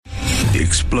The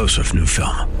explosive new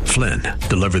film, Flynn,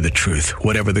 deliver the truth,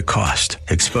 whatever the cost,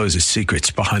 exposes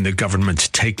secrets behind the government's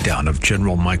takedown of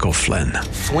General Michael Flynn.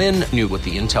 Flynn knew what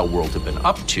the intel world had been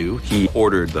up to. He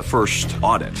ordered the first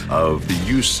audit of the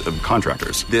use of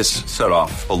contractors. This set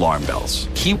off alarm bells.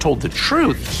 He told the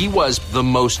truth. He was the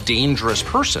most dangerous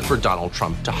person for Donald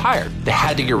Trump to hire. They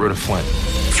had to get rid of Flynn.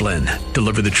 Flynn,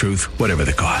 deliver the truth, whatever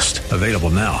the cost. Available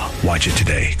now. Watch it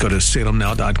today. Go to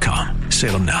salemnow.com.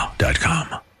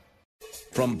 salemnow.com.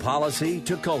 From policy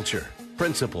to culture,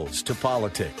 principles to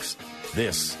politics,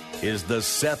 this is the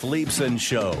Seth Leibsohn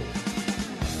Show.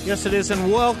 Yes, it is,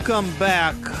 and welcome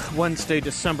back. Wednesday,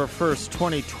 December 1st,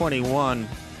 2021.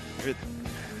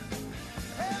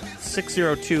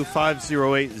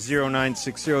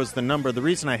 602-508-0960 is the number. The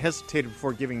reason I hesitated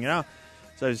before giving it out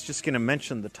is I was just going to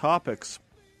mention the topics.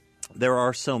 There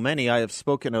are so many. I have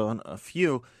spoken on a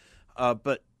few,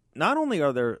 but not only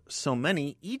are there so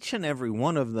many, each and every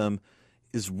one of them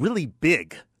is really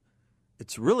big.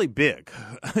 It's really big,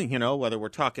 you know, whether we're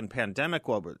talking pandemic,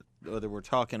 whether we're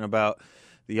talking about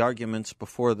the arguments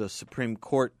before the Supreme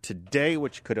Court today,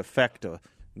 which could affect a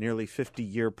nearly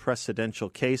 50-year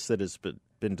precedential case that has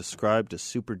been described as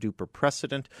super-duper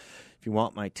precedent. If you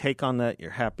want my take on that,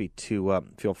 you're happy to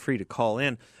feel free to call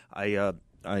in. I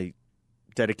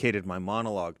dedicated my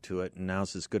monologue to it, and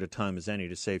now's as good a time as any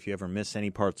to say if you ever miss any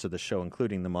parts of the show,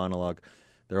 including the monologue,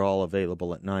 they're all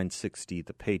available at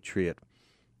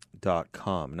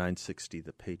 960thepatriot.com,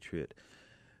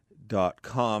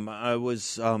 960thepatriot.com. I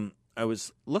was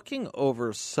looking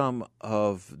over some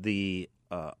of the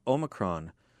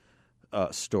Omicron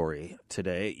story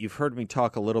today. You've heard me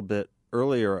talk a little bit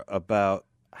earlier about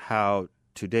how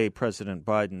today President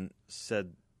Biden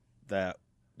said that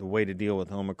the way to deal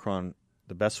with Omicron,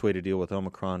 the best way to deal with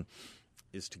Omicron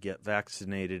is to get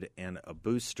vaccinated and a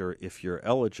booster if you're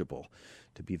eligible,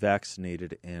 to be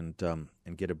vaccinated and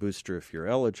get a booster if you're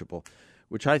eligible,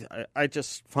 which I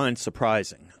just find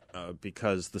surprising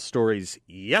because the stories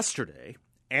yesterday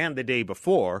and the day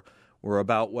before were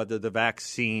about whether the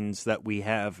vaccines that we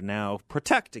have now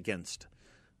protect against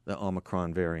the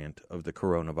Omicron variant of the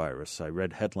coronavirus. I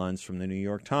read headlines from the New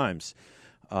York Times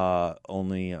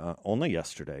only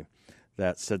yesterday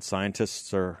that said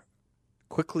scientists are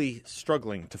quickly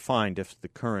struggling to find if the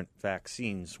current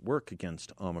vaccines work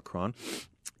against Omicron.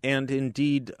 And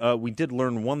indeed, we did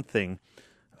learn one thing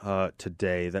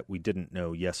today that we didn't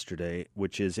know yesterday,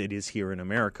 which is it is here in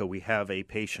America. We have a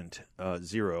patient,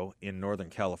 Zero, in Northern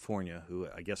California who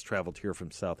I guess traveled here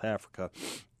from South Africa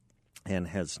and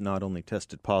has not only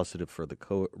tested positive for the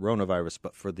coronavirus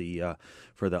but for the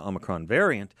Omicron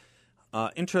variant.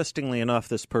 Interestingly enough,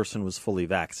 this person was fully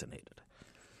vaccinated.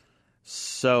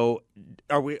 So,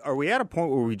 are we at a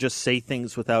point where we just say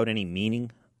things without any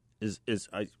meaning?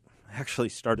 I actually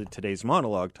started today's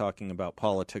monologue talking about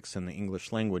politics and the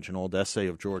English language, an old essay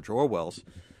of George Orwell's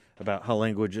about how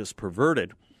language is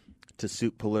perverted to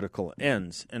suit political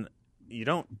ends. And you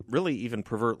don't really even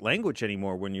pervert language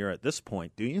anymore when you're at this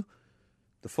point, do you?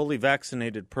 The fully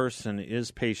vaccinated person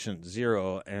is patient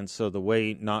zero, and so the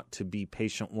way not to be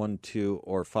patient 1, 2,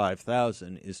 or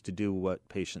 5,000 is to do what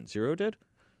patient zero did?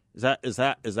 Is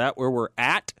that where we're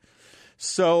at?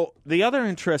 So the other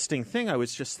interesting thing I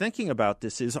was just thinking about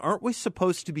this is, aren't we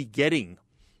supposed to be getting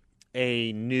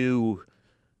a new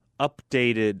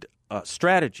updated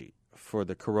strategy for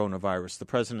the coronavirus? The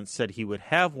president said he would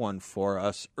have one for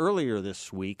us earlier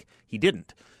this week. He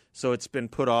didn't. So it's been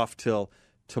put off till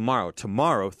tomorrow.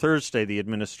 Tomorrow, Thursday, the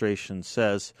administration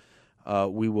says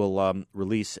we will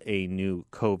release a new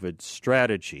COVID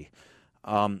strategy.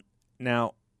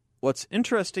 Now, what's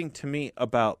interesting to me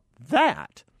about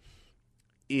that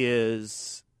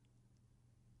is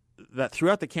that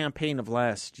throughout the campaign of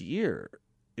last year,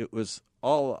 it was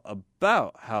all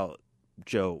about how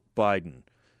Joe Biden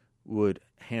would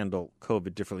handle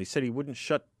COVID differently. He said he wouldn't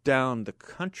shut down the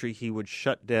country, he would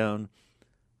shut down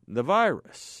the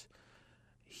virus.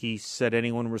 He said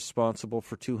anyone responsible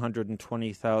for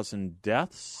 220,000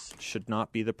 deaths should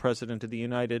not be the president of the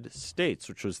United States,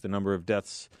 which was the number of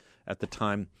deaths at the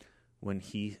time when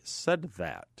he said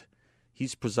that.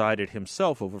 He's presided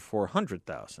himself over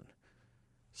 400,000.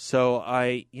 So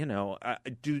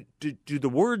do the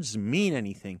words mean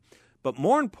anything? But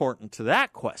more important to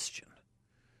that question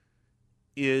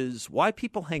is why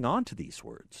people hang on to these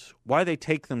words, why they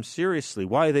take them seriously,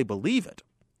 why they believe it.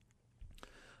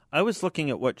 I was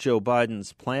looking at what Joe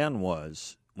Biden's plan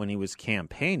was when he was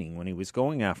campaigning, when he was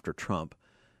going after Trump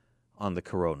on the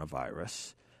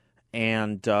coronavirus.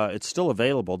 And it's still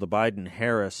available. The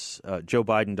Biden-Harris,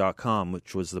 JoeBiden.com,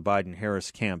 which was the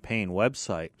Biden-Harris campaign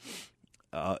website,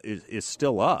 is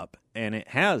still up. and it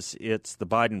has. It's the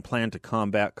Biden plan to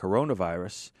combat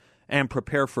coronavirus and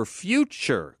prepare for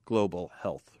future global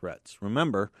health threats.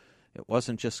 Remember, it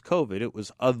wasn't just COVID. It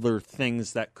was other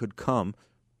things that could come.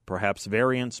 Perhaps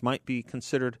variants might be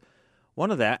considered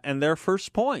one of that. And their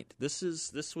first point, this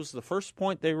was the first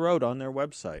point they wrote on their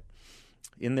website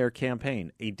in their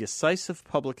campaign, a decisive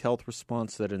public health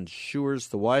response that ensures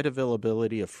the wide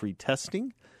availability of free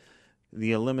testing,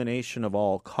 the elimination of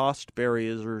all cost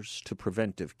barriers to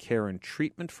preventive care and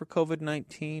treatment for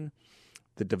COVID-19,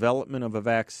 the development of a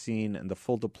vaccine, and the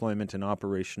full deployment and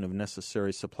operation of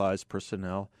necessary supplies,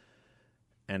 personnel,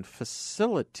 and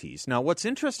facilities. Now, what's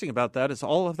interesting about that is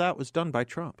all of that was done by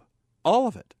Trump. All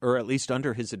of it, or at least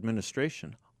under his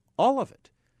administration. All of it.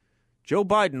 Joe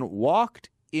Biden walked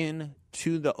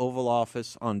into the Oval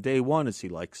Office on day one, as he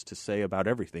likes to say about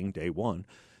everything, day one.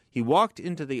 He walked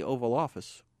into the Oval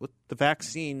Office with the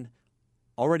vaccine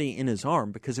already in his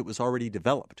arm because it was already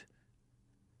developed.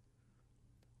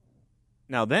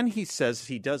 Now, then he says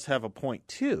he does have a point,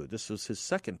 too. This was his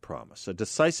second promise, a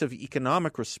decisive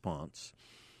economic response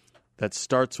that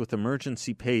starts with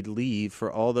emergency paid leave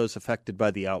for all those affected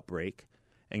by the outbreak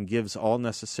and gives all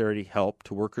necessary help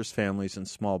to workers, families, and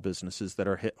small businesses that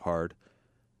are hit hard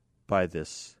by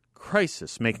this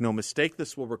crisis. Make no mistake,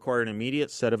 this will require an immediate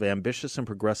set of ambitious and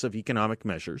progressive economic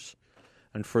measures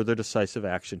and further decisive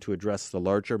action to address the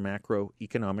larger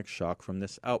macroeconomic shock from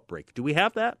this outbreak. Do we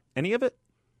have that? Any of it?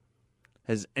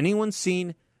 Has anyone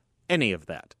seen any of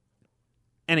that?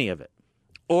 Any of it?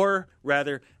 Or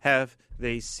rather, have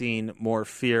they seen more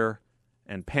fear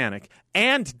and panic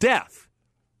and death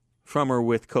from or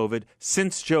with COVID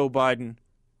since Joe Biden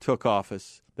took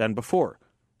office than before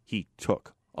he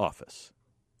took office?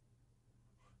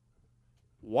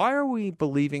 Why are we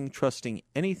believing, trusting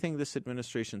anything this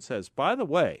administration says? By the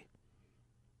way,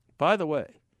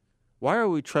 why are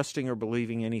we trusting or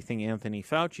believing anything Anthony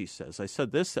Fauci says?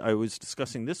 I was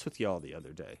discussing this with y'all the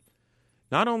other day.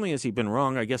 Not only has he been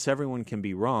wrong, I guess everyone can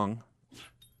be wrong,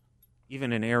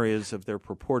 even in areas of their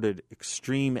purported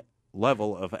extreme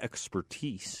level of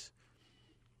expertise.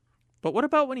 But what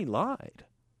about when he lied?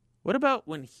 What about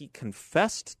when he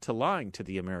confessed to lying to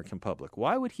the American public?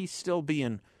 Why would he still be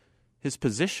in his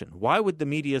position? Why would the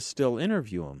media still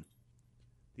interview him?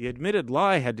 The admitted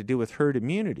lie had to do with herd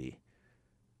immunity.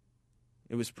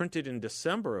 It was printed in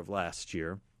December of last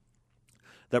year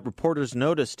that reporters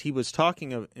noticed he was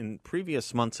talking in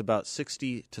previous months about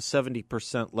 60 to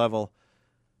 70% level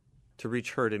to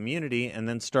reach herd immunity, and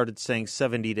then started saying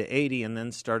 70 to 80, and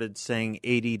then started saying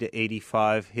 80 to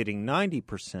 85, hitting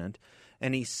 90%.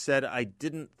 And he said, I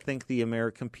didn't think the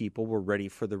American people were ready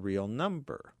for the real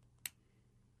number.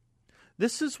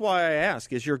 This is why I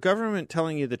ask, is your government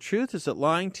telling you the truth? Is it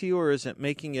lying to you, or is it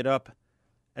making it up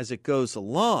as it goes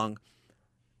along?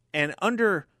 And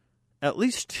under at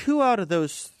least 2 out of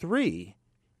those 3,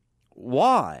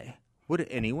 why would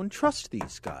anyone trust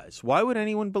these guys? Why would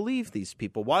anyone believe these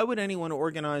people? Why would anyone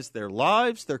organize their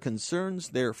lives, their concerns,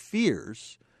 their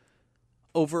fears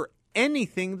over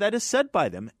anything that is said by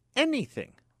them?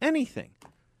 Anything.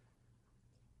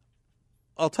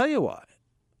 I'll tell you why.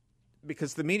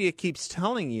 Because the media keeps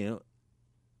telling you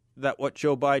that what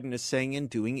Joe Biden is saying and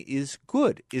doing is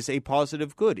good, is a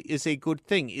positive good, is a good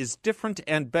thing, is different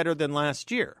and better than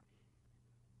last year,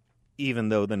 even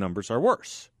though the numbers are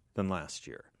worse than last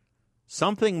year.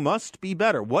 Something must be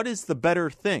better. What is the better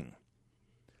thing?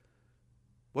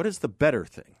 What is the better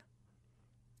thing?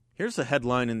 Here's a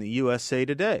headline in the USA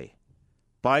Today.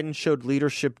 Biden showed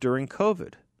leadership during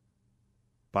COVID.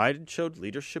 Biden showed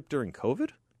leadership during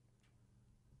COVID?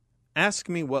 Ask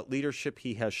me what leadership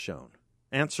he has shown.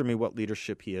 Answer me what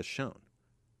leadership he has shown.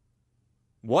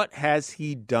 What has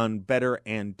he done better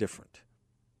and different?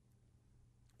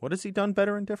 What has he done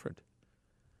better and different?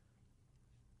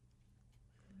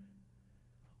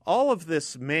 All of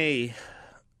this may,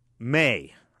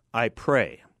 I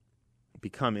pray,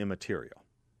 become immaterial.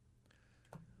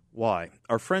 Why?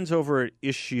 Our friends over at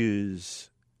Issues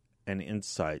and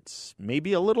Insights may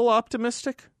be a little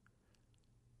optimistic,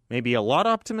 maybe a lot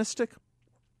optimistic,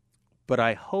 but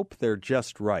I hope they're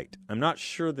just right. I'm not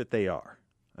sure that they are.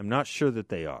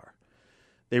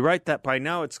 They write that by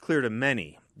now it's clear to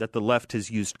many that the left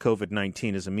has used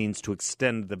COVID-19 as a means to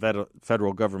extend the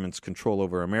federal government's control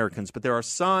over Americans, but there are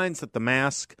signs that the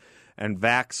mask and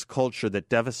vax culture that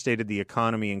devastated the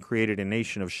economy and created a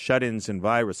nation of shut-ins and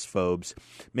virus phobes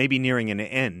may be nearing an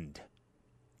end.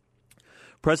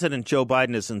 President Joe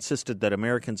Biden has insisted that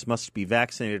Americans must be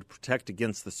vaccinated to protect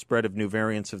against the spread of new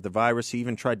variants of the virus. He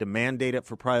even tried to mandate it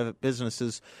for private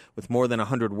businesses with more than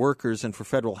 100 workers and for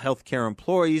federal health care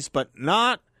employees, but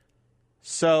not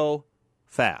so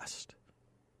fast.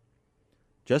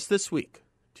 just this week,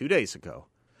 2 days ago,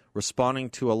 responding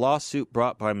to a lawsuit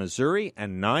brought by Missouri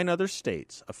and 9 other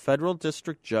states, a federal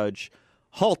district judge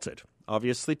halted,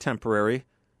 obviously temporary,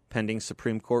 pending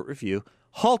Supreme Court review,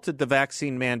 halted the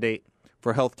vaccine mandate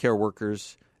for healthcare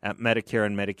workers at Medicare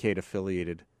and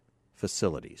Medicaid-affiliated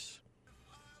facilities.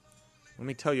 Let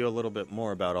me tell you a little bit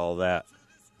more about all that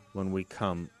when we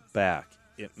come back.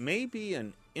 It may be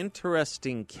an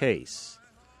interesting case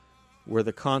where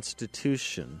the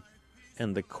Constitution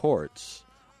and the courts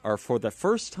are, for the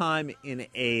first time in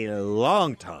a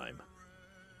long time,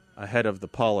 ahead of the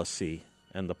policy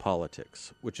and the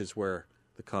politics, which is where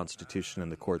the Constitution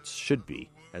and the courts should be,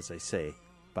 as I say,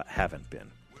 but haven't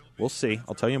been. We'll see.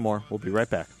 I'll tell you more. We'll be right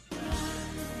back.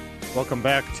 Welcome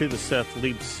back to the Seth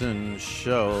Leibsohn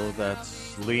Show.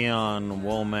 That's Leon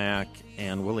Womack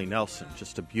and Willie Nelson.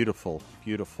 Just a beautiful,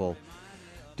 beautiful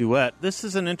duet. This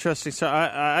is an interesting story.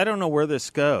 I don't know where this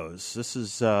goes. This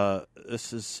is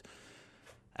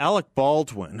Alec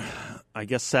Baldwin, I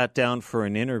guess, sat down for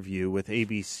an interview with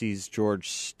ABC's George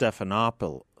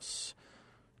Stephanopoulos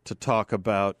to talk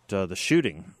about the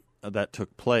shooting that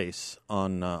took place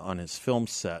on his film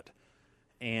set.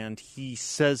 And he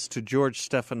says to George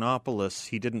Stephanopoulos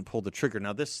he didn't pull the trigger.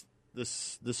 Now, this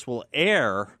will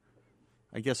air,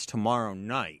 I guess, tomorrow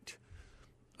night.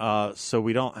 So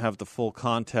we don't have the full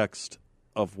context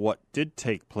of what did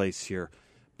take place here.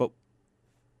 But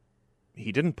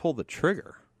he didn't pull the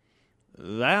trigger.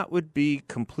 That would be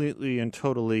completely and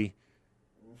totally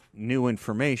new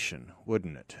information,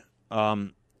 wouldn't it?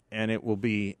 And it will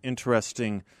be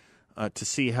interesting to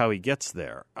see how he gets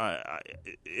there.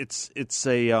 It's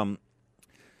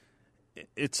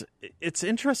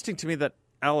interesting to me that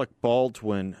Alec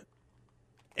Baldwin,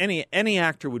 any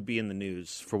actor would be in the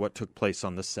news for what took place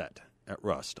on the set at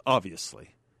Rust.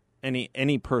 Obviously,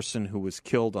 any person who was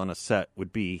killed on a set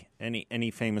would be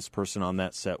any famous person on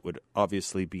that set would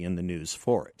obviously be in the news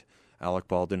for it. Alec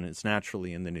Baldwin is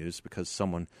naturally in the news because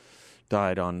someone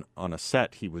died on a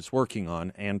set he was working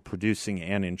on and producing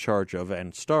and in charge of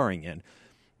and starring in.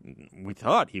 We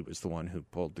thought he was the one who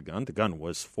pulled the gun. The gun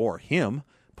was for him,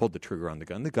 pulled the trigger on the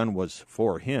gun. The gun was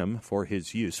for him, for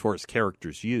his use, for his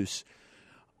character's use.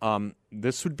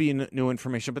 This would be new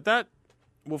information, but that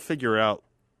we'll figure out,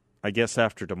 I guess,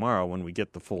 after tomorrow when we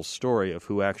get the full story of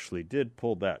who actually did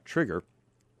pull that trigger.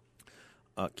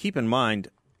 Keep in mind,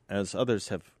 as others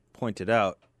have pointed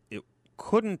out, it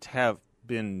couldn't have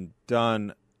been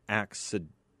done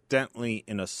accidentally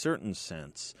in a certain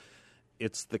sense.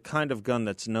 It's the kind of gun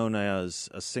that's known as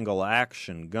a single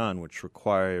action gun, which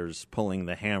requires pulling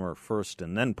the hammer first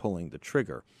and then pulling the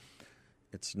trigger.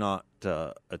 It's not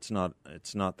the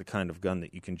kind of gun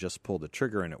that you can just pull the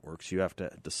trigger and it works. You have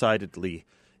to decidedly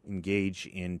engage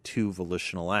in 2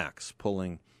 volitional acts,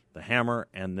 pulling the hammer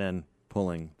and then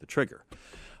pulling the trigger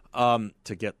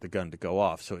to get the gun to go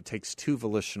off. So it takes 2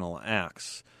 volitional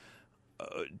acts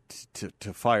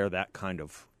to fire that kind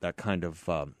of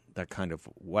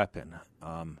weapon.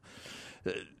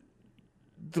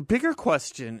 The bigger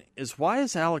question is, why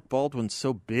is Alec Baldwin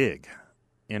so big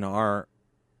in our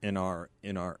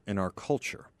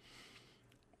culture?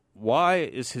 Why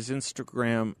is his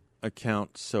Instagram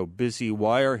account so busy?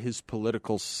 Why are his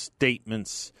political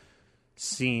statements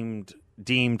deemed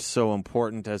so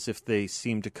important, as if they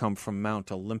seem to come from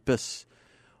Mount Olympus?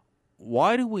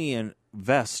 Why do we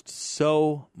invest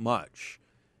so much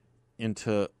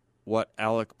into what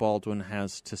Alec Baldwin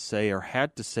has to say or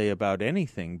had to say about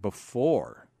anything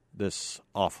before this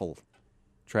awful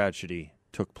tragedy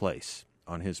took place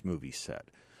on his movie set?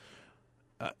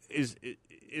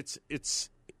 It's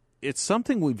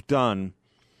something we've done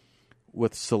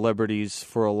with celebrities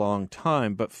for a long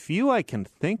time, but very few I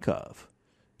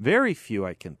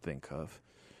can think of,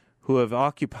 who have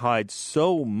occupied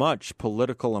so much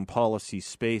political and policy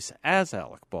space as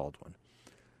Alec Baldwin.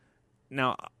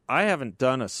 Now, I haven't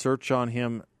done a search on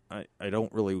him. I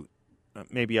don't really.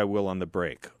 Maybe I will on the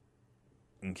break,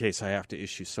 in case I have to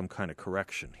issue some kind of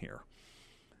correction here.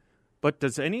 But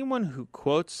does anyone who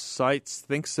quotes, cites,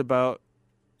 thinks about,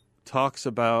 talks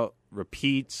about,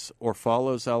 repeats, or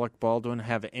follows Alec Baldwin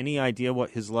have any idea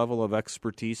what his level of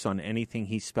expertise on anything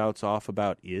he spouts off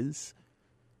about is?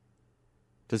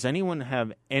 Does anyone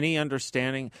have any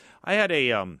understanding? I had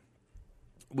a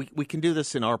we can do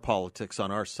this in our politics on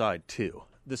our side too.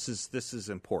 This is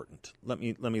important. Let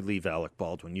me leave Alec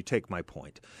Baldwin. You take my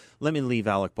point. Let me leave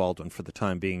Alec Baldwin for the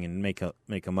time being and make a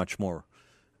much more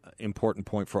important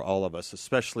point for all of us,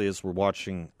 especially as we're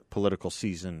watching political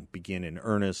season begin in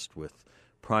earnest with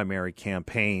primary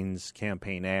campaigns,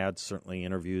 campaign ads, certainly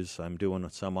interviews. I'm doing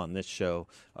some on this show.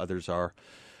 Others are.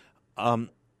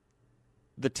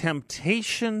 The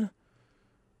temptation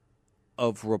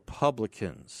of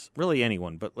Republicans, really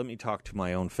anyone, but let me talk to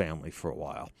my own family for a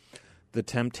while. The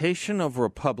temptation of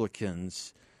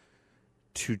Republicans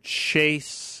to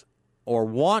chase or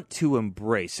want to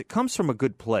embrace, it comes from a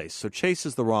good place, so chase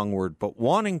is the wrong word, but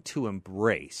wanting to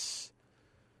embrace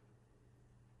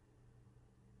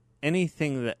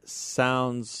anything that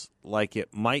sounds like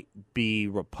it might be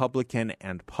Republican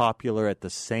and popular at the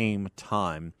same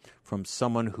time from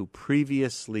someone who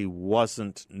previously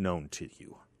wasn't known to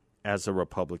you as a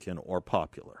Republican or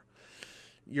popular.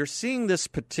 You're seeing this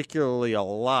particularly a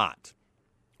lot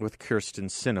with Kyrsten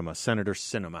Sinema, Senator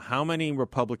Sinema. How many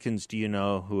Republicans do you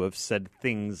know who have said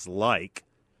things like,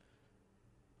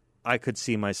 I could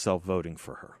see myself voting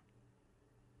for her.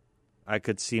 I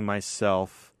could see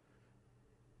myself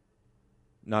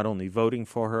not only voting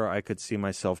for her, I could see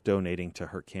myself donating to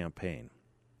her campaign,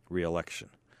 re-election.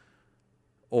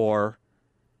 Or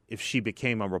if she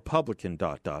became a Republican, ...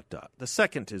 The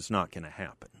second is not going to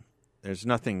happen. There's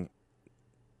nothing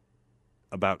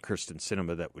about Kyrsten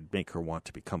Sinema that would make her want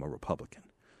to become a Republican.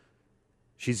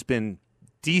 She's been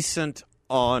decent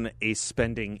on a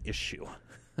spending issue.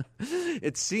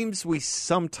 It seems we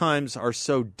sometimes are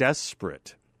so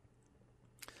desperate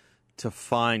to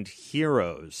find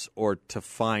heroes or to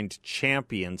find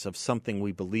champions of something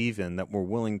we believe in that we're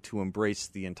willing to embrace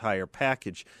the entire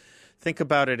package. Think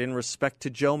about it in respect to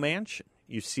Joe Manchin.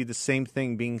 You see the same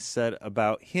thing being said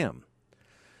about him.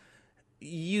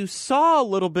 You saw a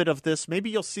little bit of this.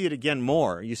 Maybe you'll see it again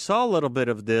more. You saw a little bit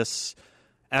of this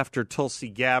after Tulsi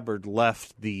Gabbard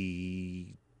left the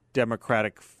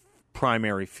Democratic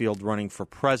primary field running for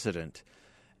president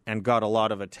and got a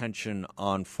lot of attention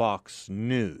on Fox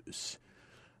News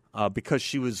because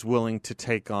she was willing to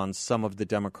take on some of the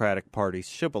Democratic Party's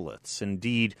shibboleths.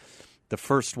 Indeed, the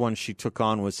first one she took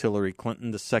on was Hillary Clinton.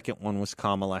 The second one was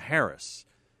Kamala Harris.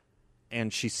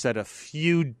 And she said a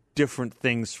few different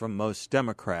things from most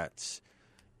Democrats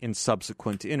in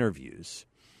subsequent interviews.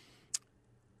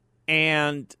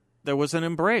 And there was an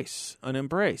embrace.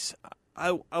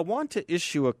 I want to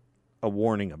issue a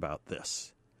warning about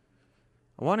this.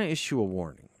 I want to issue a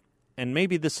warning. And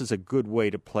maybe this is a good way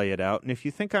to play it out. And if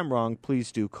you think I'm wrong,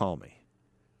 please do call me.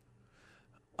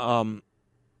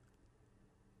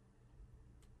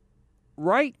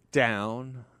 Write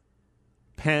down,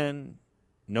 pen,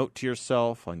 note to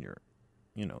yourself on your,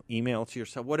 email to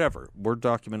yourself, whatever, Word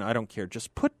document, I don't care.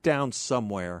 Just put down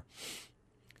somewhere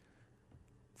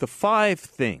the 5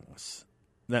 things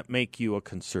that make you a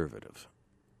conservative.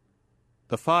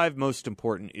 The 5 most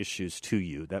important issues to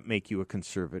you that make you a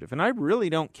conservative. And I really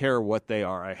don't care what they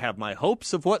are. I have my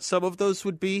hopes of what some of those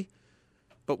would be,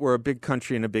 but we're a big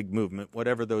country and a big movement,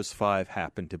 whatever those 5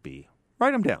 happen to be.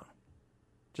 Write them down.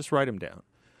 Just write them down.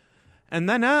 And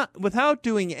then without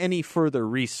doing any further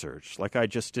research, like I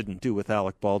just didn't do with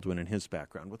Alec Baldwin and his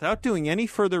background, without doing any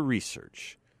further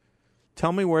research,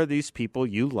 tell me where these people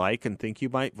you like and think you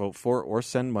might vote for or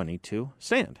send money to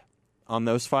stand on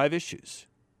those 5 issues.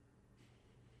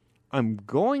 I'm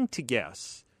going to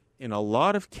guess in a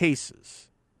lot of cases,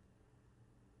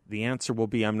 the answer will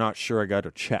be, I'm not sure, I got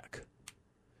to check.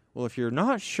 Well, if you're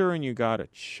not sure and you got to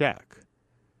check,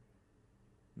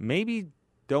 maybe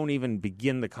don't even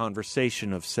begin the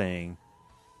conversation of saying,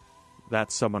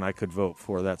 that's someone I could vote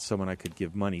for, that's someone I could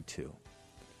give money to.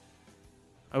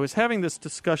 I was having this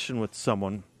discussion with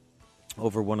someone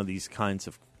over one of these kinds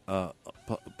of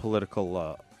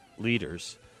political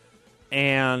leaders,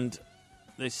 and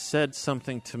they said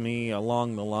something to me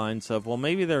along the lines of, well,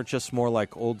 maybe they're just more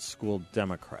like old school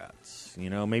Democrats.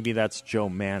 Maybe that's Joe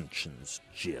Manchin's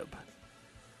jib.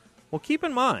 Well, keep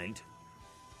in mind,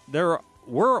 there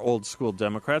were old school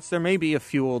Democrats. There may be a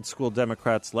few old school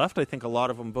Democrats left. I think a lot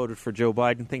of them voted for Joe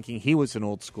Biden thinking he was an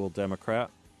old school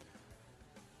Democrat.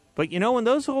 But when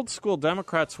those old school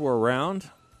Democrats were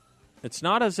around, it's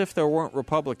not as if there weren't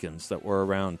Republicans that were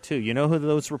around too. You know who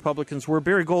those Republicans were?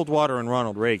 Barry Goldwater and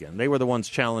Ronald Reagan. They were the ones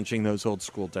challenging those old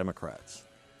school Democrats.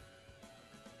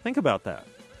 Think about that.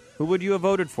 Who would you have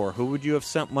voted for? Who would you have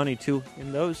sent money to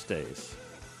in those days?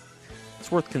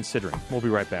 It's worth considering. We'll be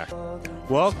right back.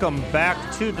 Welcome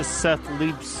back to the Seth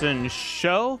Leibsohn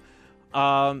Show.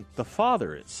 The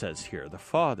father, it says here. The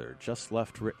father just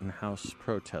left Rittenhouse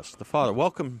protest. The father.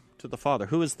 Welcome to the father.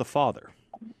 Who is the father?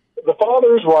 The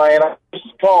father is Ryan. I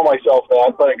just call myself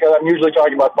that, but because I'm usually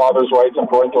talking about father's rights and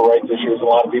parental rights issues, a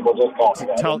lot of people just call me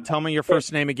that. Tell me your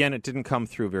first name again. It didn't come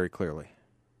through very clearly.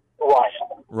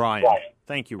 Ryan.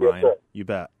 Thank you, Ryan. Yes, you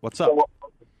bet. What's up? So,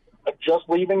 just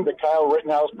leaving the Kyle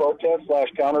Rittenhouse protest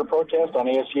 / counter protest on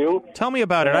ASU. Tell me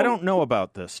about it. I don't know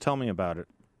about this. Tell me about it.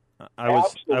 I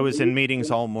was in meetings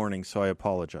all morning, so I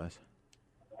apologize.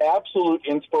 absolute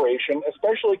inspiration,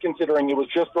 especially considering it was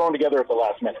just thrown together at the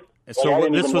last minute. So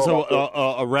this was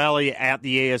a rally at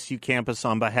the ASU campus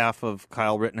on behalf of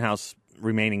Kyle Rittenhouse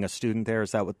remaining a student there.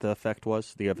 Is that what the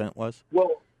event was?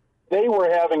 Well, they were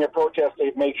having a protest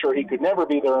to make sure he could never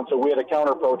be there, and so we had a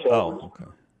counter-protest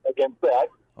against that.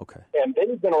 Okay. And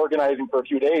they've been organizing for a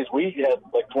few days. We had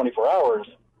like 24 hours.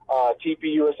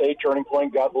 TPUSA, Turning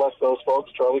Point, God bless those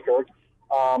folks, Charlie Kirk.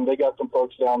 They got some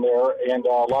folks down there, and a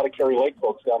lot of Kerry Lake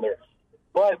folks down there.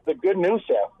 But the good news,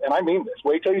 Seth, and I mean this,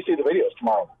 wait till you see the videos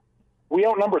tomorrow. We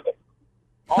outnumbered them.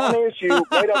 On ASU,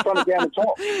 right out front of Gamage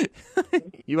Hall.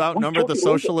 You outnumbered the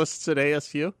socialists at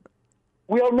ASU?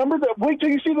 We outnumbered them. Wait till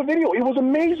you see the video. It was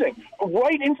amazing.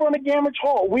 Right in front of Gamage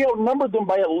Hall, we outnumbered them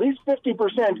by at least 50%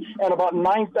 and about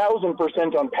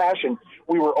 9,000% on passion.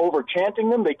 We were over-chanting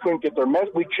them. They couldn't get their mess.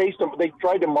 We chased them. They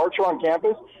tried to march around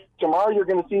campus. Tomorrow you're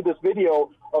going to see this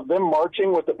video of them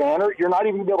marching with the banner. You're not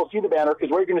even going to be able to see the banner because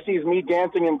what you're going to see is me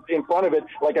dancing in front of it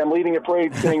like I'm leading a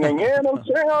parade singing,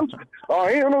 "Innocent,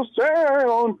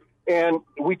 innocent." And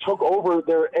we took over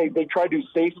they tried to do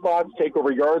safe spots, take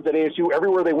over yards at ASU.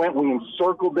 Everywhere they went, we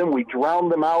encircled them. We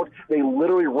drowned them out. They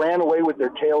literally ran away with their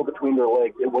tail between their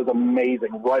legs. It was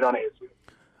amazing, right on ASU.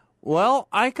 Well,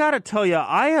 I got to tell you,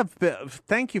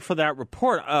 thank you for that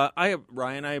report.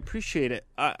 Ryan, I appreciate it.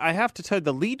 I have to tell you,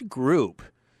 the lead group,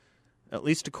 at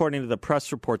least according to the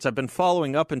press reports, I've been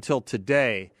following up until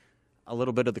today a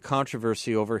little bit of the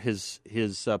controversy over his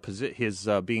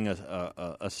being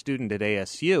a student at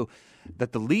ASU,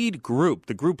 that the lead group,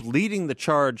 the group leading the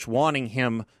charge, wanting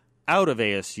him out of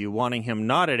ASU, wanting him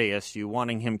not at ASU,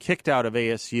 wanting him kicked out of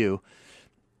ASU,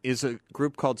 is a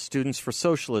group called Students for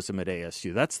Socialism at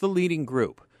ASU. That's the leading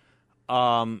group.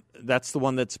 That's the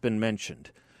one that's been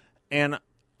mentioned. And,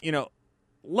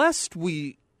 lest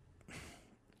we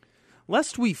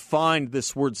find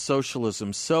this word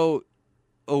socialism so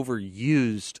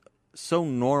overused, so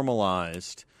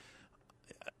normalized,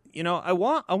 I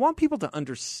want people to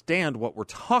understand what we're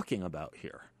talking about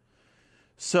here.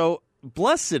 So,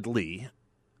 blessedly,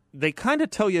 they kind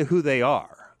of tell you who they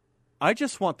are. I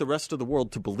just want the rest of the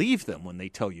world to believe them when they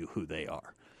tell you who they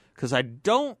are. Because I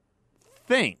don't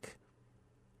think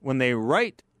when they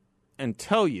write and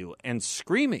tell you and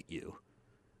scream at you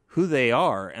who they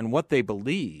are and what they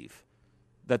believe,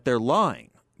 that they're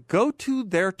lying. Go to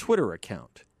their Twitter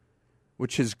account,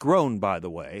 which has grown, by the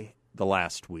way, the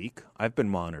last week. I've been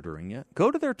monitoring it. Go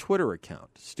to their Twitter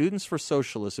account, Students for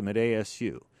Socialism at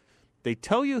ASU. They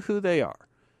tell you who they are.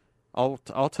 I'll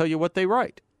tell you what they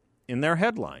write. In their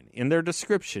headline, in their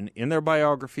description, in their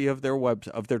biography of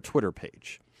their Twitter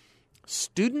page.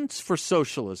 Students for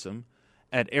Socialism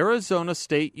at Arizona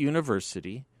State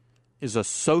University is a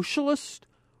socialist,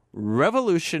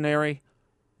 revolutionary,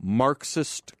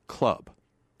 Marxist club.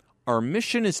 Our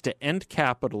mission is to end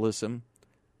capitalism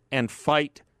and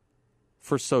fight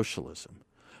for socialism.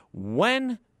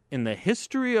 When in the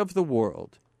history of the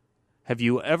world have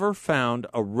you ever found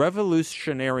a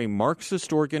revolutionary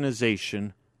Marxist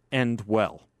organization end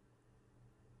well?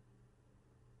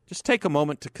 Just take a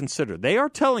moment to consider. They are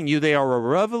telling you they are a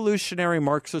revolutionary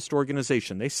Marxist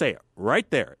organization. They say it right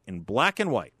there in black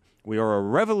and white. We are a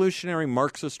revolutionary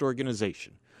Marxist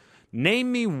organization.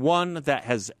 Name me one that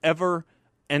has ever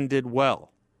ended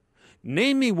well.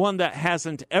 Name me one that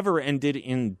hasn't ever ended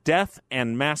in death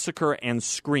and massacre and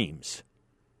screams.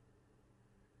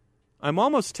 I'm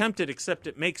almost tempted, except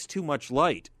it makes too much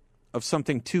light of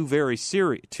something too very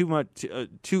serious,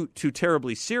 too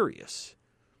terribly serious.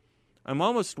 I'm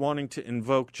almost wanting to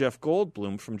invoke Jeff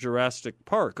Goldblum from Jurassic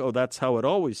Park. Oh, that's how it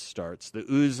always starts, the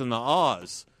oohs and the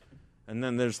ahs. And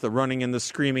then there's the running and the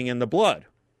screaming and the blood.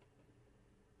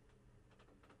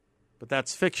 But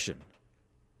that's fiction.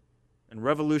 And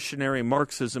revolutionary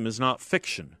Marxism is not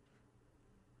fiction.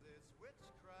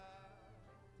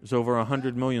 There's over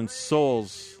 100 million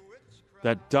souls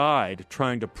that died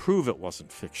trying to prove it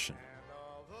wasn't fiction.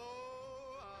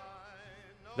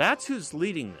 That's who's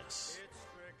leading this.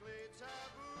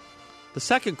 The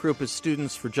second group is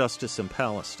Students for Justice in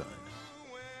Palestine.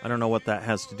 I don't know what that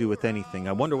has to do with anything.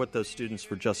 I wonder what those Students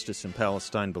for Justice in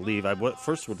Palestine believe. I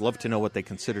first would love to know what they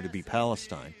consider to be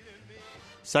Palestine.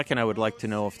 Second, I would like to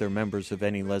know if they're members of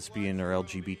any lesbian or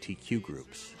LGBTQ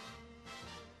groups.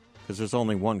 Because there's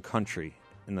only one country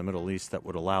in the Middle East that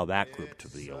would allow that group to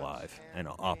be alive and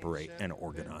operate and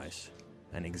organize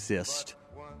and exist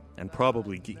and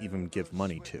probably even give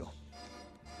money to.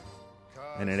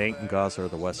 And it ain't in Gaza or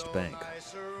the West Bank.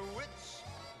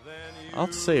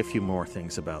 I'll say a few more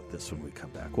things about this when we come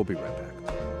back. We'll be right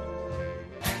back.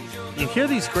 You hear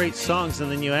these great songs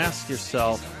and then you ask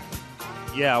yourself,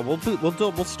 yeah, we'll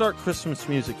start Christmas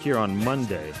music here on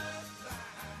Monday.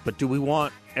 But do we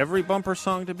want every bumper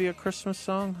song to be a Christmas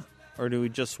song, or do we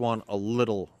just want a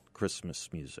little Christmas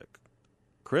music?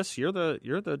 Chris, you're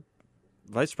the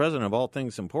vice president of all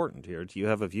things important here. Do you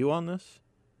have a view on this?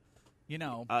 You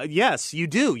know, yes, you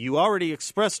do. You already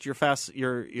expressed your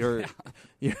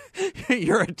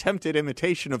your attempted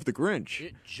imitation of the Grinch.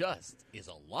 it just is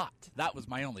a lot. That was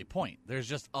my only point. There's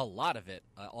just a lot of it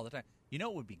all the time. You know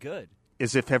what would be good?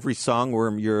 As if every song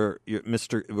were the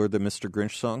Mr.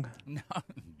 Grinch song. No,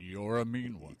 you're a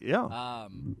mean one. Yeah.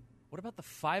 What about the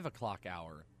 5 o'clock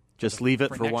hour? Just leave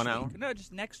it for next 1 week? hour? No,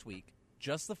 just next week.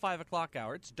 Just the 5 o'clock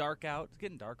hour. It's dark out. It's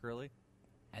getting dark early.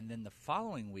 And then the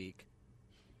following week,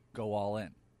 go all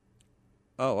in.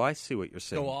 Oh, I see what you're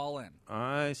saying. Go all in.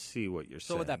 I see what you're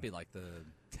saying. So would that be like the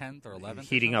 10th or 11th?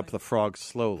 Heating up the frog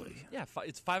slowly. Yeah,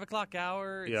 it's 5 o'clock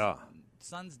hour. It's, Yeah.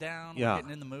 Sun's down. Yeah. We're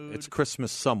getting in the mood. It's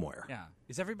Christmas somewhere. Yeah.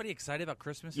 Is everybody excited about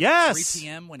Christmas? Yes. At 3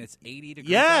 p.m. when it's 80 degrees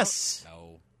Yes.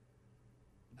 out?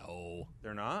 No.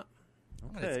 They're not?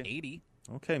 When it's 80.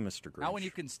 Okay, Mr. Grinch. Not when you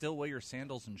can still wear your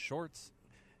sandals and shorts.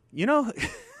 You know,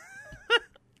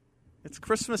 it's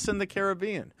Christmas in the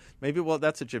Caribbean. Maybe,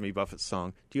 that's a Jimmy Buffett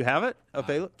song. Do you have it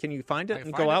available? Can you find it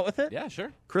and go out with it? Yeah,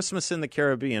 sure. Christmas in the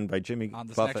Caribbean by Jimmy On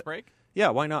this Buffett. next break? Yeah,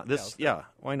 why not? let's do it.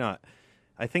 Why not?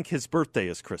 I think his birthday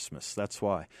is Christmas. That's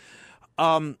why.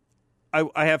 I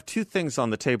have two things on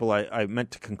the table I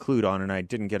meant to conclude on, and I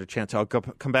didn't get a chance. I'll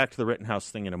come back to the Rittenhouse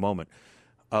thing in a moment.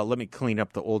 Let me clean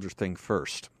up the older thing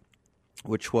first,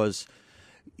 which was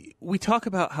we talk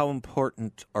about how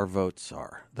important our votes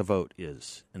are. The vote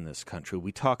is in this country.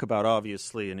 We talk about,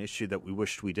 obviously, an issue that we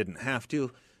wished we didn't have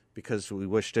to because we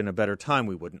wished in a better time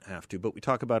we wouldn't have to. But we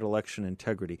talk about election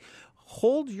integrity.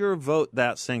 Hold your vote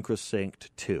that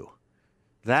sacrosanct, too.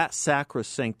 That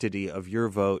sacrosanctity of your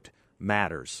vote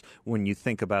matters when you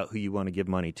think about who you want to give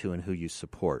money to and who you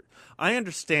support. I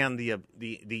understand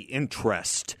the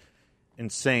interest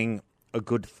in saying a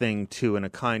good thing to and a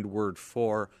kind word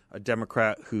for a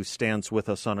Democrat who stands with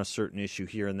us on a certain issue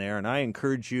here and there, and I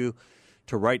encourage you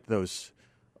to write those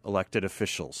elected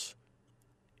officials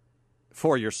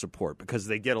for your support because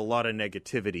they get a lot of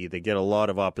negativity. They get a lot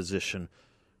of opposition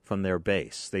from their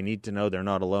base. They need to know they're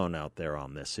not alone out there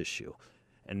on this issue.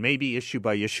 And maybe issue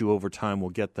by issue over time we'll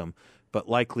get them, but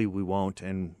likely we won't,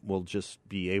 and we'll just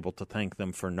be able to thank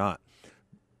them for not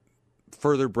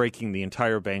further breaking the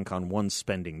entire bank on one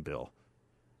spending bill.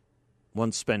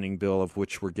 One spending bill of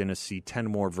which we're going to see 10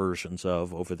 more versions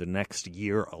of over the next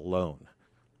year alone.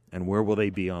 And where will they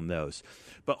be on those?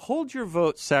 But hold your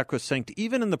vote sacrosanct,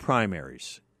 even in the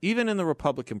primaries, even in the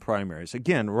Republican primaries.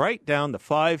 Again, write down the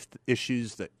 5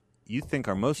 issues that you think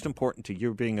are most important to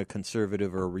you being a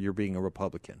conservative or you're being a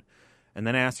Republican. And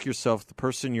then ask yourself, the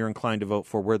person you're inclined to vote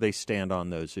for, where they stand on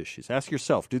those issues. Ask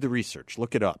yourself, do the research,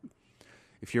 look it up.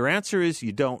 If your answer is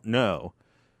you don't know,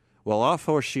 well, a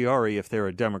fortiori, if they're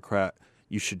a Democrat,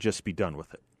 you should just be done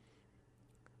with it.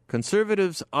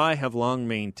 Conservatives, I have long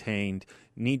maintained,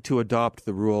 need to adopt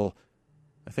the rule.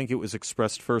 I think it was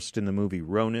expressed first in the movie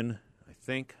Ronin. I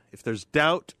think if there's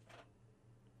doubt,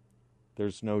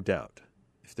 there's no doubt.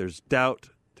 If there's doubt,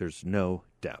 there's no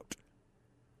doubt.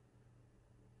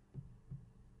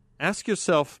 Ask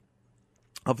yourself,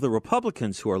 of the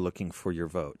Republicans who are looking for your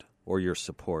vote or your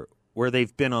support, where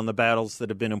they've been on the battles that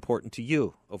have been important to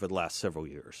you over the last several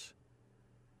years.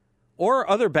 Or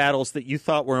other battles that you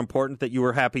thought were important that you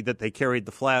were happy that they carried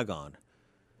the flag on.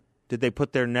 Did they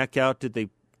put their neck out? Did they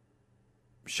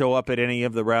show up at any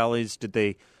of the rallies? Did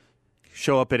they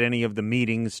show up at any of the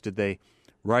meetings? Did they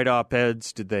write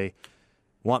op-eds? Did they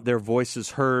want their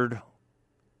voices heard,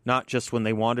 not just when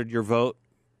they wanted your vote,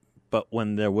 but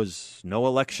when there was no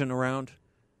election around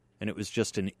and it was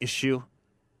just an issue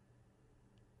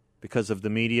because of the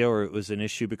media, or it was an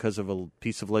issue because of a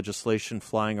piece of legislation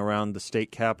flying around the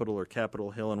state capitol or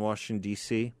Capitol Hill in Washington,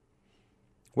 D.C.?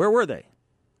 Where were they?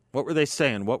 What were they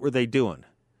saying? What were they doing?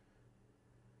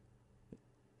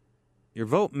 Your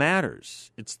vote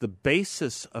matters. It's the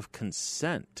basis of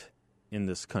consent in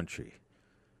this country,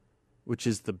 which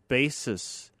is the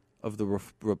basis of the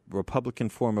Republican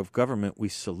form of government we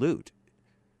salute.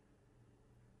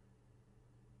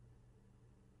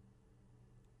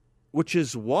 Which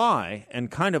is why, and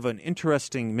kind of an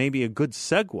interesting, maybe a good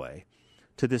segue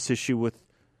to this issue with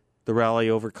the rally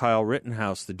over Kyle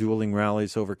Rittenhouse, the dueling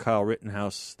rallies over Kyle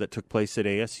Rittenhouse that took place at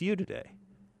ASU today.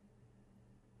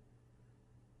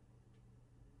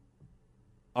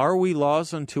 Are we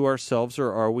laws unto ourselves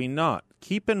or are we not?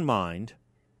 Keep in mind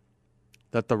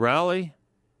that the rally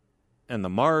and the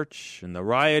march and the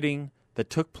rioting that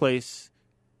took place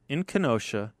in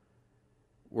Kenosha,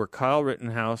 where Kyle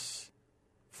Rittenhouse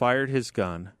fired his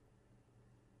gun,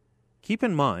 keep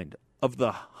in mind, of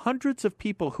the hundreds of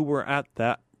people who were at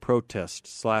that protest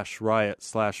 /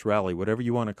 riot / rally, whatever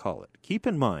you want to call it, keep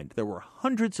in mind there were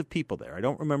hundreds of people there. I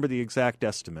don't remember the exact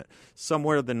estimate.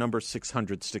 Somewhere the number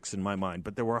 600 sticks in my mind.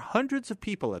 But there were hundreds of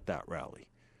people at that rally,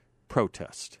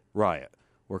 protest, riot,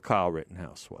 where Kyle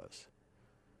Rittenhouse was.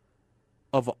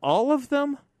 Of all of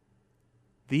them,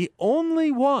 the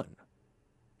only one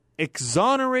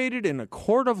exonerated in a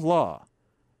court of law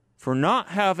for not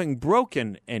having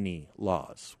broken any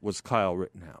laws was Kyle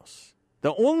Rittenhouse.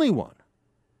 The only one.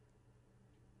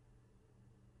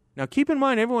 Now, keep in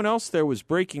mind, everyone else there was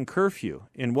breaking curfew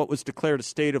in what was declared a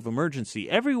state of emergency.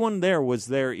 Everyone there was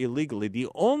there illegally. The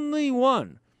only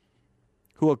one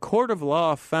who a court of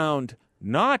law found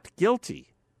not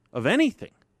guilty of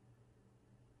anything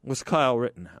was Kyle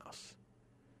Rittenhouse.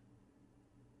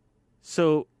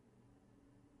 So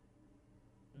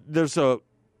there's a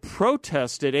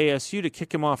protest at ASU to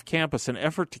kick him off campus, an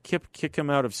effort to kick him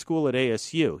out of school at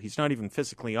ASU. He's not even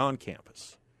physically on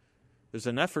campus. There's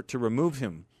an effort to remove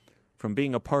him from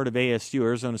being a part of ASU,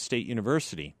 Arizona State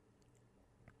University.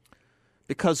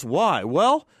 Because why?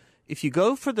 Well, if you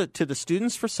go to the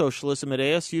Students for Socialism at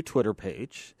ASU Twitter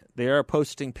page, they are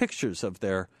posting pictures of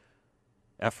their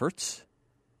efforts,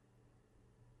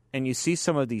 and you see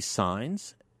some of these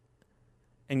signs,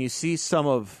 and you see some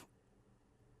of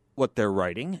what they're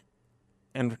writing.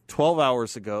 And 12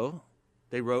 hours ago,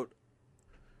 they wrote,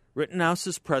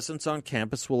 Rittenhouse's presence on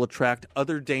campus will attract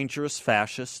other dangerous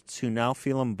fascists who now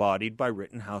feel embodied by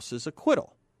Rittenhouse's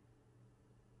acquittal.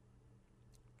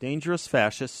 Dangerous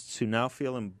fascists who now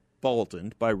feel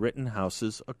emboldened by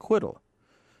Rittenhouse's acquittal.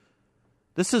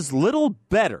 This is little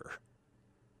better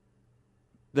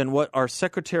than what our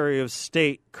Secretary of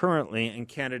State currently and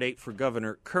candidate for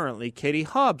governor currently, Katie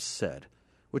Hobbs, said,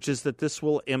 which is that this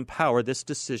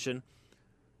decision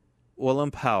will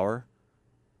empower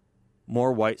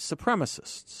more white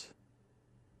supremacists.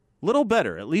 Little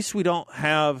better. At least we don't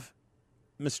have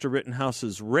Mr.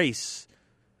 Rittenhouse's race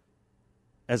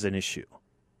as an issue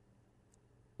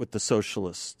with the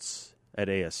socialists at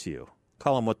ASU.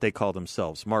 Call them what they call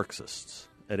themselves, Marxists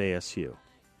at ASU.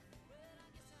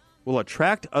 Will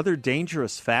attract other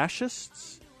dangerous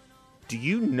fascists? Do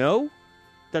you know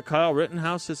that Kyle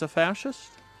Rittenhouse is a fascist?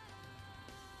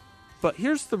 But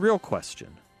here's the real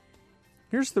question.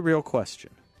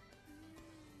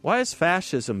 Why is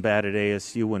fascism bad at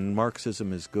ASU when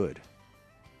Marxism is good?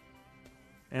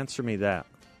 Answer me that.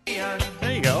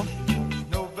 There you go.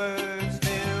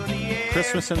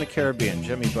 Christmas in the Caribbean,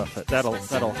 Jimmy Buffett. That'll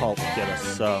help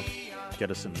get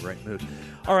us in the right mood.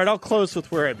 All right, I'll close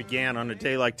with where I began. On a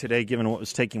day like today, given what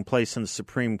was taking place in the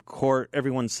Supreme Court,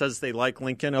 everyone says they like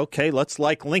Lincoln. Okay, let's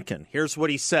like Lincoln. Here's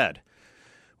what he said.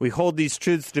 We hold these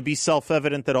truths to be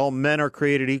self-evident that all men are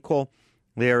created equal.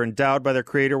 They are endowed by their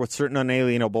Creator with certain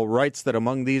unalienable rights, that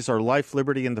among these are life,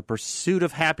 liberty, and the pursuit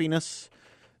of happiness.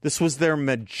 This was their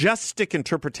majestic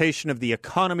interpretation of the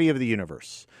economy of the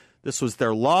universe. This was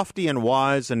their lofty and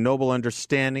wise and noble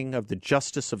understanding of the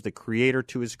justice of the Creator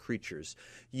to his creatures.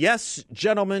 Yes,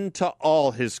 gentlemen, to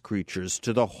all his creatures,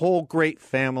 to the whole great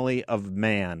family of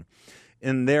man.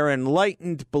 In their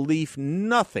enlightened belief,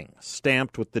 nothing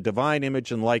stamped with the divine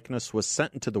image and likeness was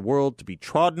sent into the world to be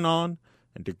trodden on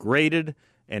and degraded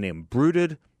and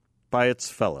imbruted by its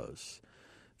fellows.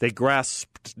 They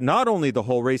grasped not only the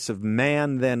whole race of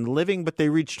man then living, but they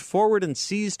reached forward and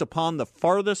seized upon the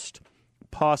farthest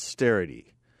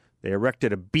posterity. They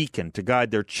erected a beacon to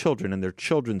guide their children and their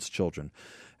children's children,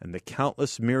 and the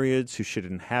countless myriads who should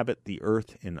inhabit the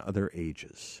earth in other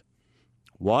ages.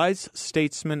 Wise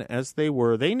statesmen as they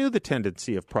were, they knew the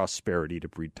tendency of prosperity to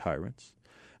breed tyrants.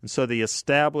 And so they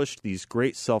established these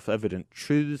great self-evident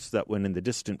truths that when in the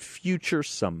distant future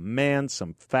some man,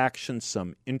 some faction,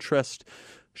 some interest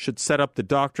should set up the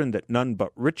doctrine that none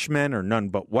but rich men or none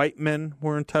but white men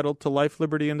were entitled to life,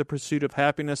 liberty, and the pursuit of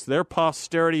happiness, their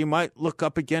posterity might look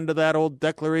up again to that old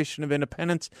Declaration of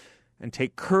Independence and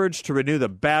take courage to renew the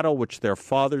battle which their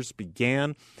fathers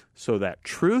began, so that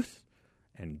truth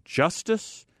and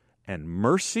justice and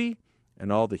mercy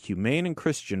and all the humane and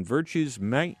Christian virtues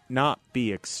might not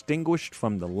be extinguished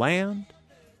from the land,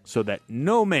 so that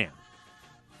no man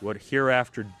would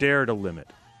hereafter dare to limit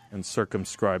and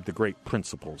circumscribe the great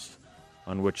principles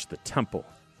on which the temple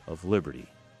of liberty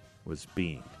was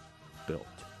being built.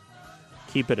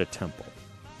 Keep it a temple.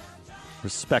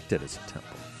 Respect it as a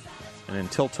temple. And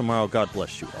until tomorrow, God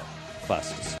bless you all. Class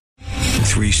dismissed.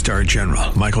 3-star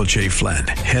General Michael J. Flynn,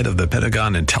 head of the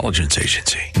Pentagon Intelligence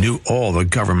Agency, knew all the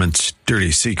government's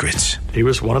dirty secrets. He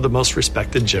was one of the most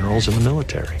respected generals in the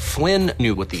military. Flynn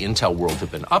knew what the intel world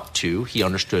had been up to. He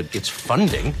understood its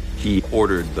funding. He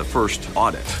ordered the first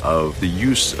audit of the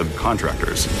use of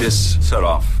contractors. This set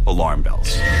off alarm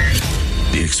bells.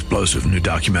 The explosive new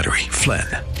documentary, Flynn,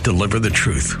 Deliver the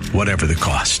Truth, Whatever the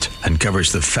Cost,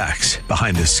 uncovers the facts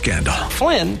behind this scandal.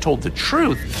 Flynn told the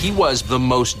truth. He was the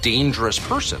most dangerous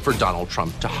person for Donald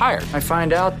Trump to hire. I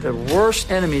find out the worst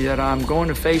enemy that I'm going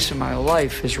to face in my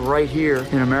life is right here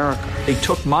in America. They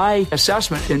took my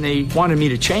assessment and they wanted me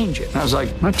to change it. And I was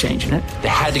like, I'm not changing it. They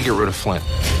had to get rid of Flynn.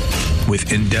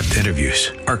 With in-depth interviews,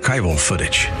 archival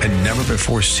footage, and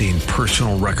never-before-seen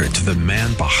personal records of the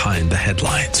man behind the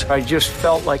headlines. I just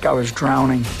felt like I was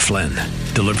drowning. Flynn,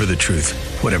 Deliver the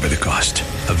Truth, Whatever the Cost.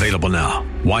 Available now.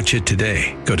 Watch it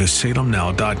today. Go to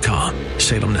salemnow.com.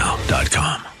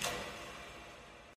 salemnow.com.